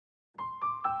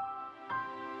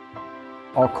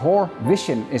Our core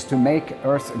vision is to make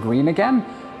Earth green again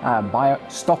by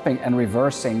stopping and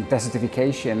reversing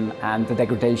desertification and the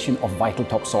degradation of vital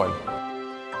topsoil.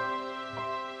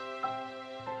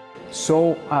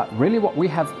 So really what we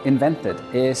have invented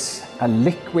is a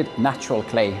liquid natural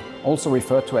clay, also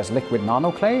referred to as liquid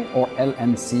nanoclay, or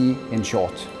LNC in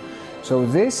short. So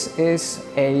this is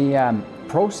a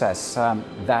process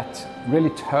that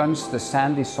really turns the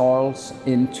sandy soils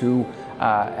into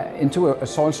a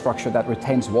soil structure that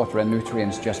retains water and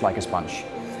nutrients just like a sponge.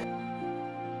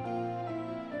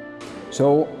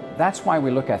 So that's why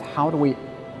we look at how do we,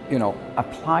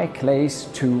 apply clays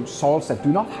to soils that do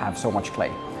not have so much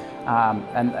clay.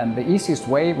 And the easiest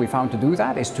way we found to do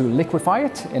that is to liquefy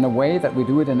it in a way that we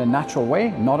do it in a natural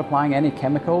way, not applying any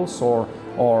chemicals or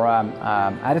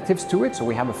additives to it. So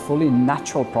we have a fully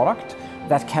natural product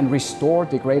that can restore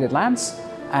degraded lands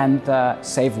and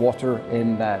save water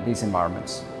in these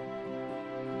environments.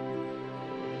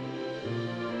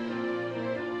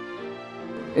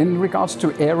 In regards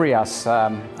to areas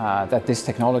that this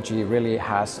technology really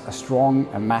has a strong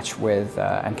match with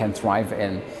and can thrive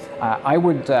in, I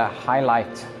would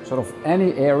highlight sort of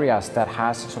any areas that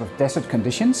has sort of desert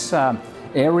conditions,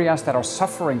 areas that are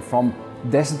suffering from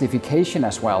desertification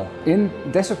as well. In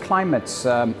desert climates,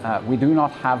 we do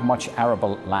not have much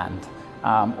arable land.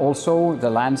 Also, the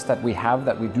lands that we have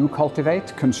that we do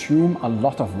cultivate consume a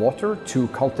lot of water to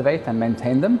cultivate and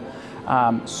maintain them.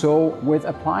 So with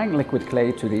applying liquid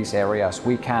clay to these areas,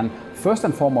 we can first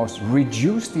and foremost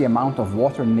reduce the amount of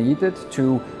water needed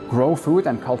to grow food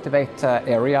and cultivate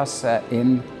areas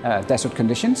in desert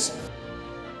conditions.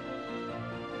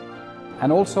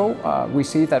 And also we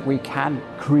see that we can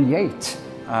create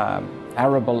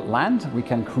arable land, we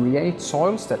can create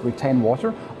soils that retain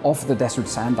water off the desert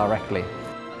sand directly.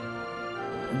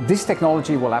 This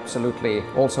technology will absolutely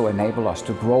also enable us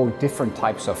to grow different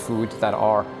types of food that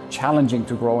are challenging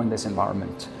to grow in this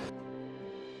environment.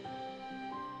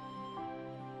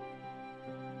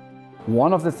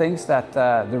 One of the things that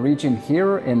the region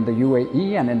here in the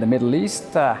UAE and in the Middle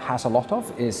East has a lot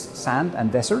of is sand and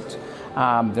desert.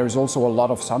 There is also a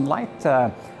lot of sunlight,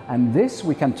 and this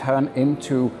we can turn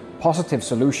into positive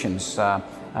solutions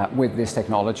with this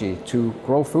technology to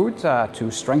grow food,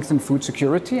 to strengthen food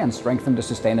security and strengthen the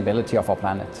sustainability of our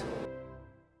planet.